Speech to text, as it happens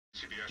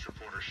CBS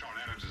reporter Sean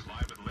Adams is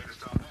live with the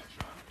latest on that,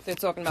 Sean. They're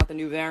talking about the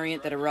new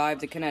variant that arrived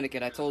in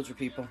Connecticut. I told you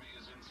people.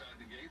 Inside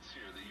the gates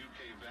here, the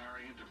UK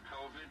variant of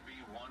COVID,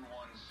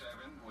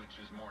 B117, which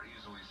is more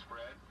easily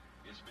spread.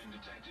 It's been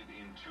detected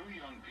in 2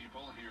 young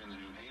people here in the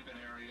New Haven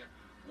area.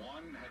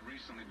 One had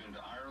recently been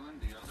to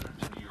Ireland, the other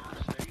to New York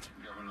State.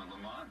 Governor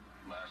Lamont,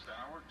 last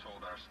hour,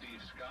 told our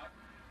Steve Scott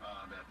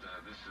that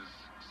this is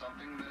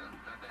something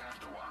that they have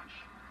to watch.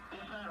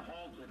 If not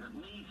halted, at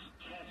least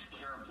test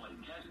carefully.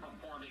 Test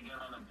before they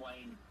get on the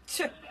plane.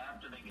 Test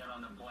after they get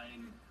on the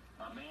plane.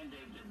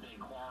 Mandate that they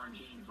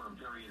quarantine for a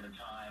period of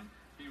time.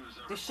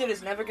 This shit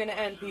is never going to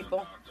end,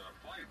 people.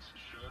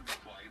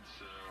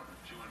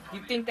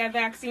 You think that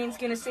vaccine's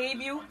going to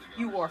save you?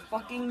 You are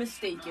fucking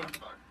mistaken.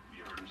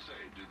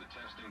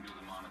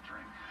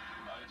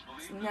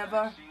 It's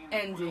never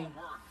ending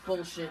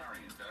bullshit.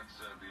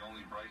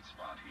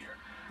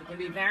 There can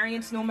be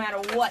variants no matter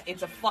what.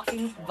 It's a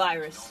fucking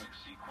virus.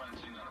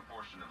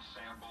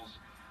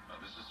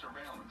 This is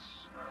surveillance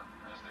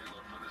as they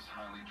look for this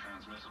highly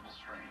transmissible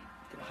strain.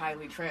 Can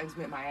highly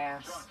transmit my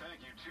ass. Sean,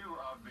 thank you. 2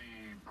 of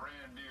the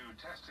brand new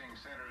testing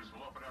centers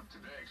will open up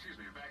today.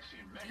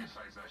 Vaccine mega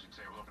sites, I should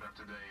say, will open up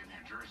today in New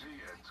Jersey.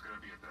 It's going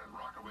to be at the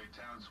Rockaway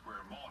Town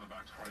Square Mall in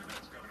about 20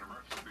 minutes. Governor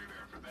Murphy will be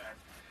there for that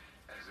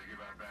as they give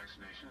out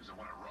vaccinations. And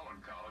one at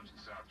Rowan College in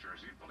South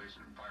Jersey, police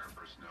and fire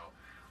personnel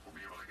will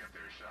be able to get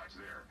their shots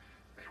there.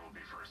 They will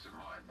be first in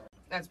line.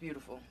 That's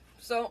beautiful.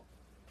 So,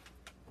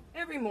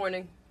 every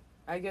morning,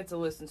 I get to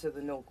listen to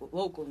the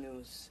local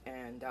news,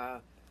 and,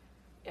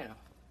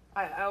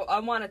 I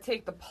want to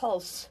take the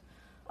pulse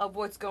of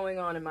what's going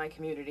on in my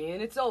community,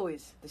 and it's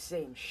always the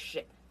same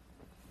shit.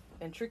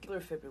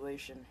 Ventricular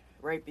fibrillation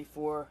right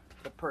before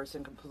the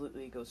person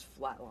completely goes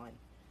flatline.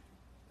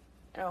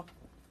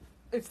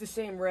 It's the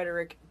same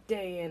rhetoric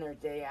day in or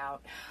day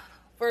out.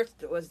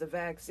 First it was the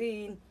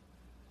vaccine,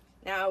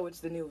 now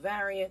it's the new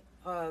variant.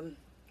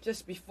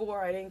 Just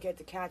before, I didn't get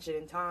to catch it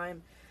in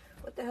time.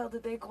 What the hell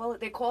did they call it?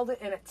 They called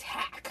it an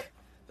attack.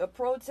 The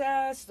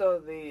protest, or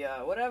the,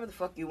 whatever the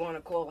fuck you want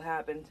to call it,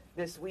 happened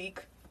this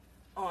week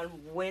on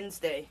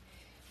Wednesday.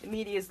 The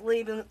media is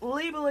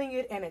labeling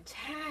it an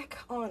attack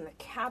on the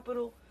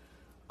Capitol.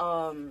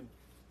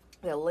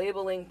 They're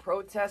labeling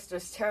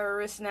protesters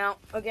terrorists. Now,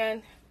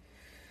 again,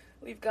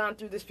 we've gone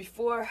through this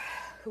before.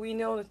 We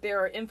know that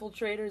there are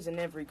infiltrators in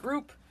every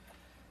group.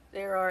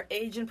 There are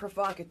agent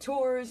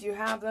provocateurs. You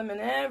have them in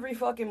every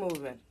fucking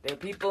movement. They're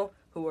people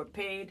who are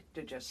paid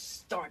to just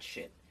start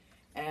shit.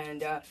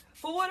 And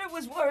for what it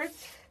was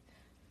worth,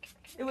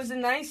 it was a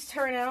nice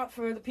turnout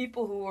for the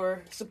people who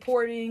were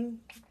supporting,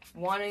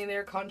 wanting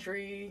their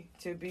country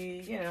to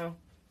be,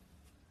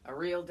 a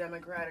real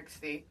democratic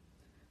state.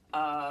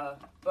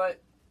 But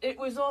it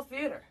was all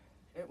theater.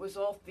 It was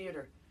all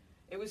theater.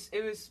 It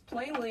was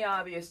plainly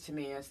obvious to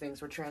me as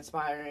things were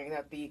transpiring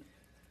that the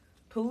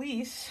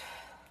police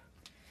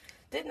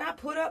did not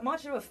put up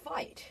much of a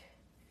fight.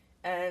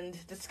 And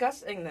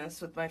discussing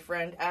this with my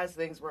friend as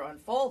things were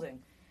unfolding,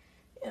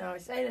 I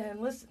say to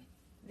him, listen,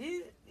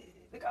 the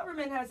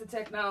government has the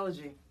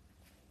technology.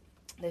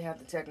 They have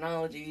the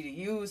technology to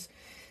use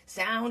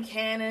sound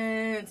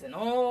cannons and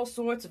all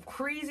sorts of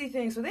crazy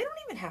things, so they don't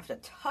even have to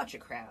touch a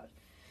crowd.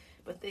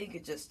 But they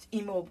could just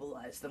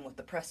immobilize them with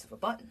the press of a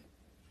button.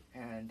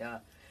 And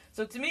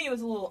so to me, it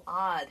was a little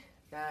odd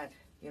that,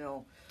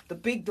 the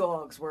big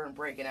dogs weren't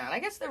breaking out. I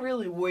guess they're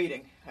really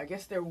waiting.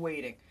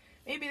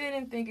 Maybe they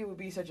didn't think it would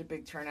be such a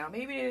big turnout.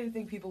 Maybe they didn't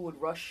think people would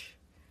rush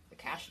the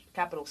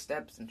Capitol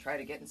steps and try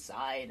to get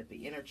inside of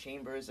the inner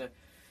chambers.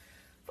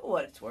 For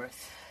what it's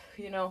worth,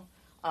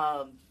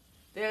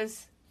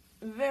 there's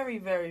very,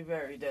 very,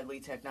 very deadly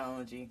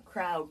technology,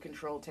 crowd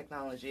control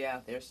technology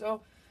out there.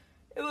 So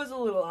it was a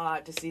little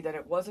odd to see that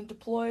it wasn't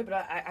deployed, but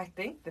I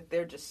think that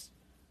they're just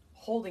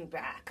holding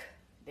back.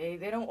 They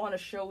don't want to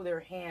show their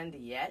hand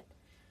yet,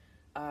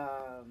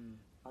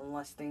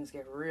 unless things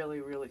get really,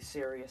 really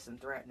serious and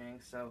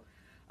threatening. So,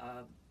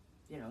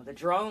 the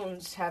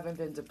drones haven't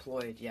been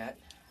deployed yet.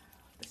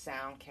 The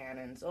sound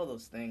cannons, all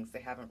those things,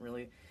 they haven't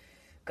really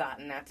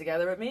gotten that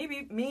together. But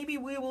maybe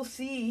we will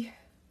see.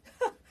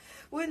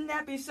 Wouldn't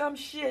that be some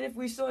shit if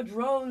we saw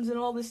drones and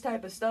all this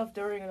type of stuff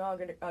during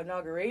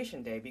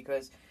Inauguration Day?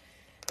 Because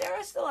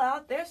there's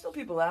still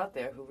people out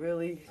there who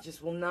really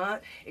just will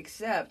not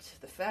accept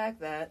the fact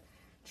that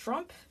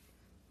Trump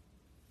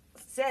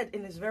said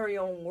in his very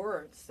own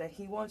words that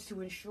he wants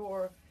to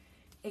ensure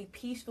a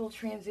peaceful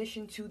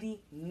transition to the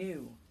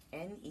new,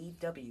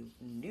 N-E-W,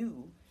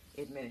 new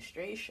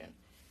administration.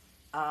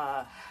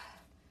 Not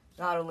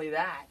only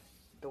that,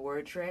 the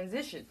word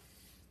transition.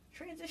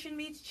 Transition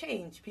means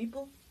change,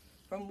 people,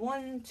 from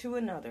one to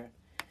another.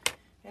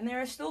 And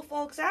there are still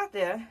folks out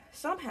there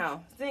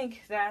somehow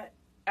think that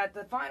at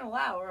the final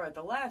hour, at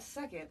the last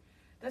second,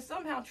 that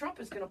somehow Trump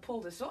is going to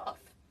pull this off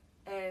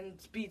and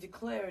be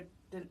declared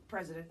the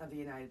President of the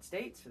United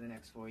States for the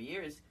next 4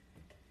 years.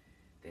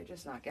 They're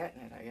just not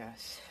getting it, I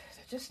guess.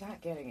 They're just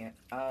not getting it.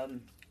 I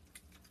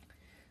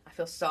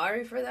feel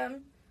sorry for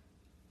them,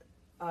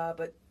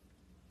 but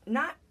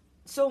not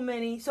so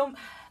many.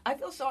 I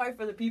feel sorry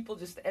for the people,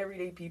 just the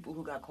everyday people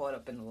who got caught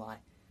up in the lie.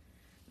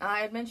 Now, I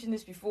had mentioned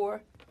this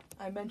before.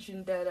 I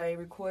mentioned that I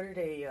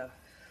recorded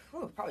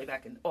probably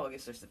back in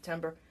August or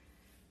September,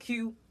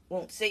 Q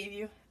won't save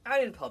you. I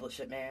didn't publish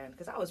it, man,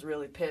 because I was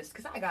really pissed,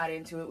 because I got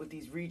into it with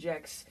these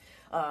rejects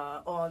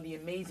on the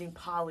Amazing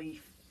Polly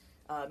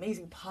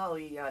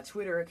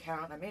Twitter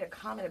account. I made a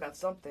comment about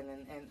something,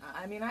 and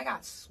I mean, I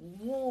got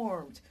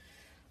swarmed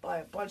by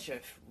a bunch of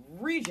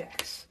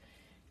rejects.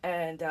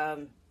 And,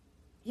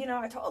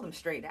 I told them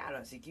straight out, I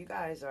was like, you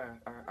guys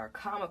are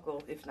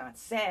comical, if not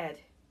sad,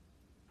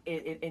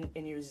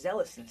 in your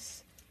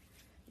zealousness.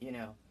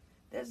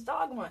 There's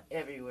dogma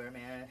everywhere,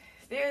 man.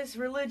 There's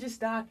religious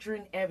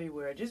doctrine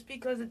everywhere. Just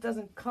because it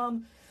doesn't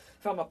come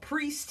from a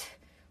priest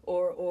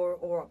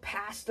or a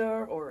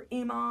pastor or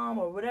imam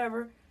or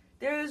whatever,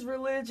 there's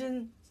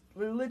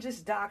religious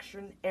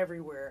doctrine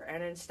everywhere.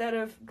 And instead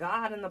of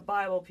God and the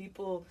Bible,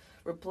 people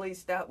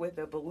replace that with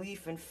a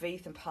belief and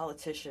faith in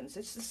politicians.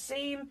 It's the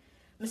same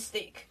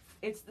mistake.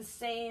 It's the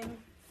same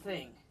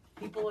thing.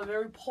 People are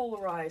very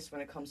polarized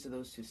when it comes to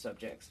those two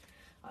subjects.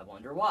 I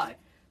wonder why.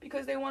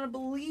 Because they want to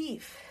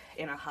believe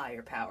in a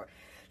higher power.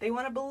 They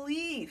want to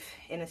believe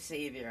in a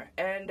savior.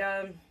 And,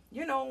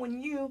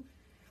 when you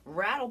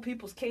rattle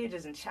people's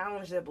cages and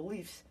challenge their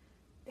beliefs,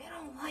 they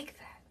don't like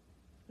that.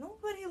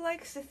 Nobody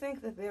likes to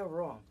think that they're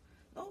wrong.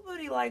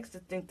 Nobody likes to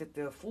think that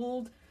they're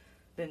fooled,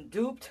 been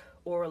duped,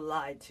 or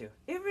lied to.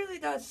 It really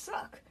does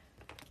suck.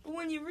 But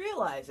when you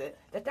realize it,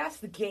 that's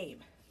the game.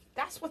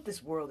 That's what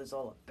this world is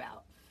all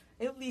about.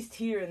 At least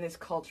here in this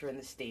culture in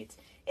the States,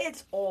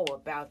 it's all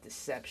about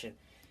deception.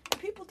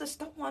 People just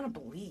don't want to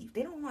believe.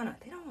 They don't want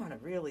to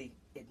really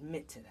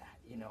admit to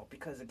that,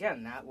 because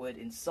again, that would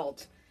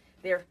insult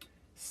their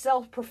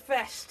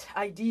self-professed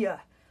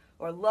idea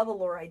or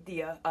level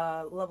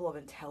of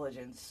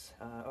intelligence,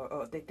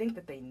 or they think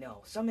that they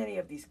know. So many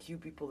of these Q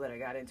people that I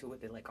got into it,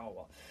 they're like, oh,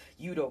 well,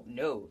 you don't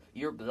know,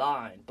 you're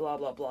blind, blah,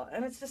 blah, blah.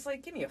 And it's just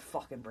like, give me a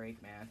fucking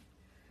break, man.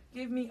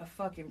 Give me a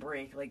fucking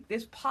break. Like,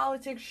 this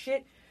politics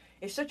shit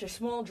is such a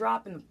small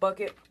drop in the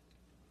bucket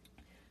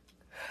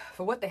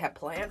for what they have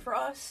planned for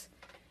us.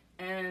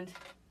 And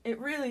it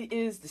really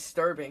is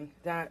disturbing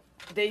that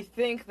they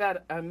think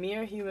that a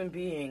mere human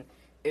being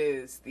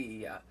is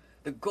the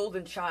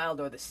golden child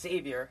or the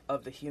savior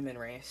of the human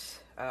race.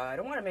 I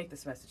don't want to make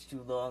this message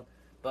too long,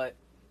 but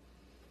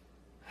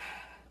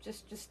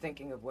just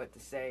thinking of what to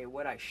say,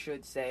 what I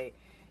should say,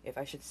 if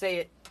I should say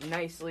it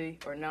nicely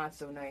or not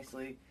so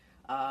nicely.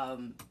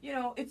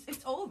 It's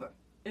over.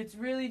 It's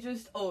really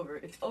just over.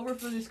 It's over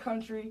for this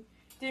country.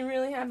 Didn't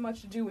really have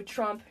much to do with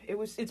Trump.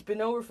 It's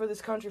been over for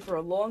this country for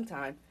a long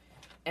time.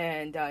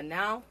 And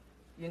now,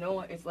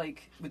 it's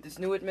like with this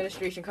new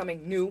administration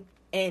coming, new,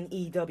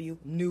 N-E-W,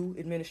 new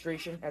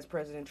administration, as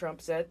President Trump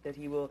said, that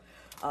he will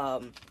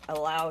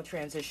allow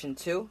transition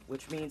to,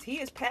 which means he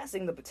is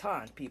passing the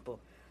baton, people.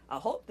 I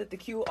hope that the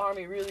Q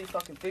Army really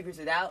fucking figures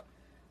it out.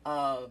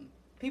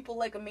 People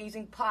like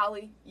Amazing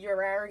Polly,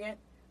 you're arrogant.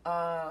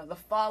 The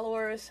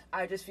followers,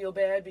 I just feel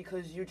bad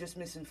because you're just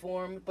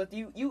misinformed. But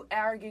you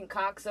arrogant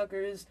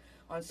cocksuckers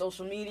on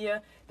social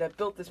media that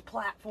built this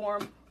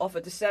platform off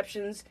of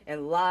deceptions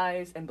and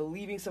lies and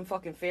believing some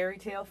fucking fairy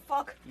tale,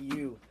 fuck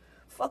you.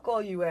 Fuck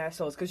all you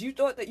assholes, because you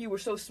thought that you were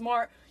so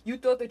smart, you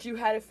thought that you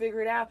had it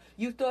figured out,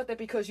 you thought that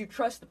because you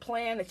trust the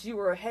plan that you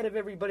were ahead of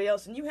everybody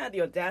else, and you had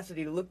the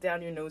audacity to look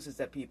down your noses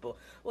at people.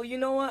 Well, you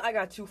know what? I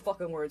got two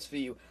fucking words for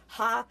you.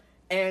 Ha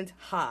and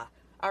ha.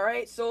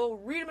 Alright, so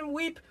read 'em and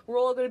weep. We're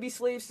all going to be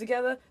slaves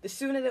together. The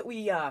sooner that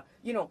we,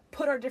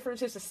 put our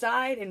differences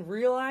aside and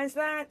realize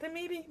that, then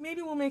maybe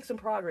we'll make some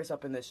progress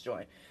up in this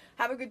joint.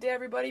 Have a good day,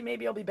 everybody.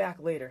 Maybe I'll be back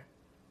later.